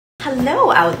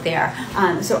Hello out there.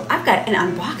 So I've got an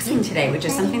unboxing today, which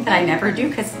is something that I never do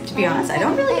because, to be honest, I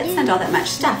don't really get sent all that much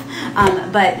stuff.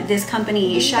 But this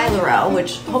company, Shiloh,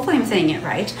 which hopefully I'm saying it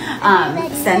right,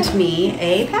 sent me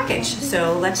a package.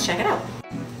 So let's check it out.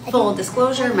 Full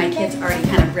disclosure, my kids already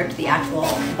kind of ripped the actual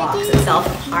box itself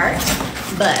apart,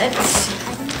 but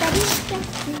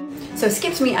so it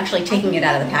skipped me actually taking it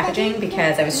out of the packaging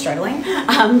because I was struggling.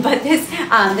 But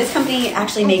this company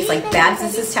actually makes like bags.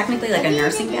 This is technically like a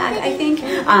nursing bag, I think.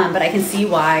 But I can see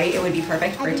why it would be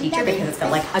perfect for a teacher because it's got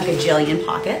like a gajillion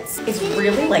pockets. It's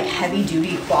really like heavy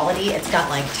duty quality. It's got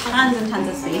like tons and tons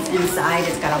of space inside.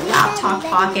 It's got a laptop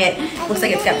pocket. Looks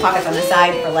like it's got pockets on the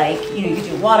side for like, you know, you could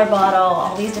do a water bottle,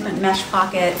 all these different mesh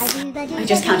pockets. I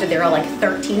just counted there are like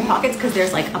 13 pockets because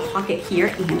there's like a pocket here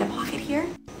and a pocket here.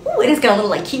 Ooh, it has got a little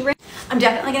like key ring. I'm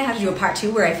definitely gonna have to do a part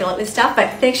 2 where I fill it with stuff, but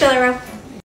thanks, Shiloh.